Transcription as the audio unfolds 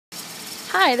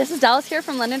Hi, this is Dallas here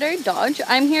from Londonderry Dodge.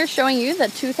 I'm here showing you the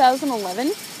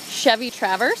 2011 Chevy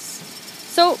Traverse.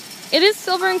 So it is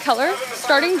silver in color,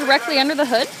 starting directly under the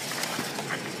hood.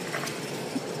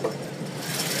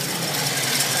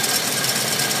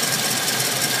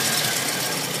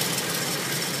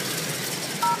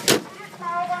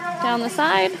 Down the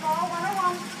side.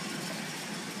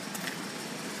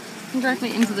 And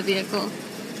directly into the vehicle.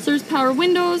 So there's power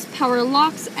windows, power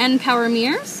locks, and power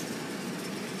mirrors.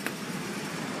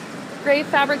 Gray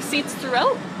fabric seats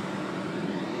throughout.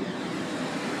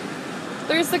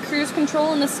 There's the cruise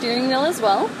control and the steering wheel as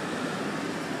well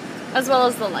as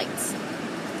the lights.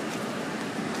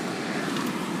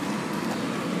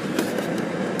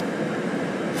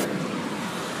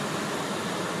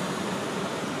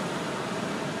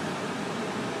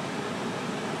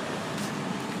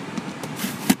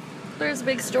 There's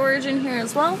big storage in here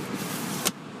as well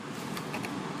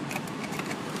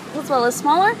as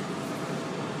smaller.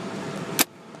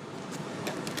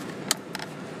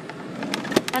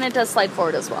 And it does slide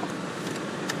forward as well.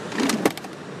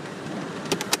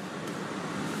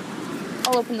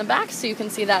 I'll open the back so you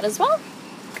can see that as well.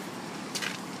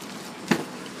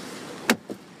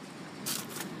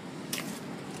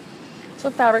 So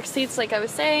fabric seats, like I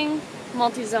was saying,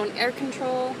 multi-zone air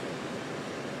control,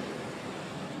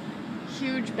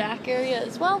 huge back area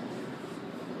as well.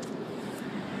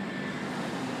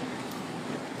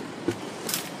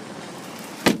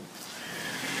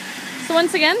 So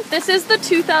once again, this is the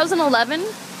 2011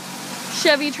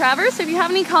 Chevy Traverse. If you have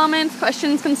any comments,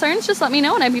 questions, concerns, just let me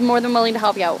know and I'd be more than willing to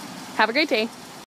help you out. Have a great day.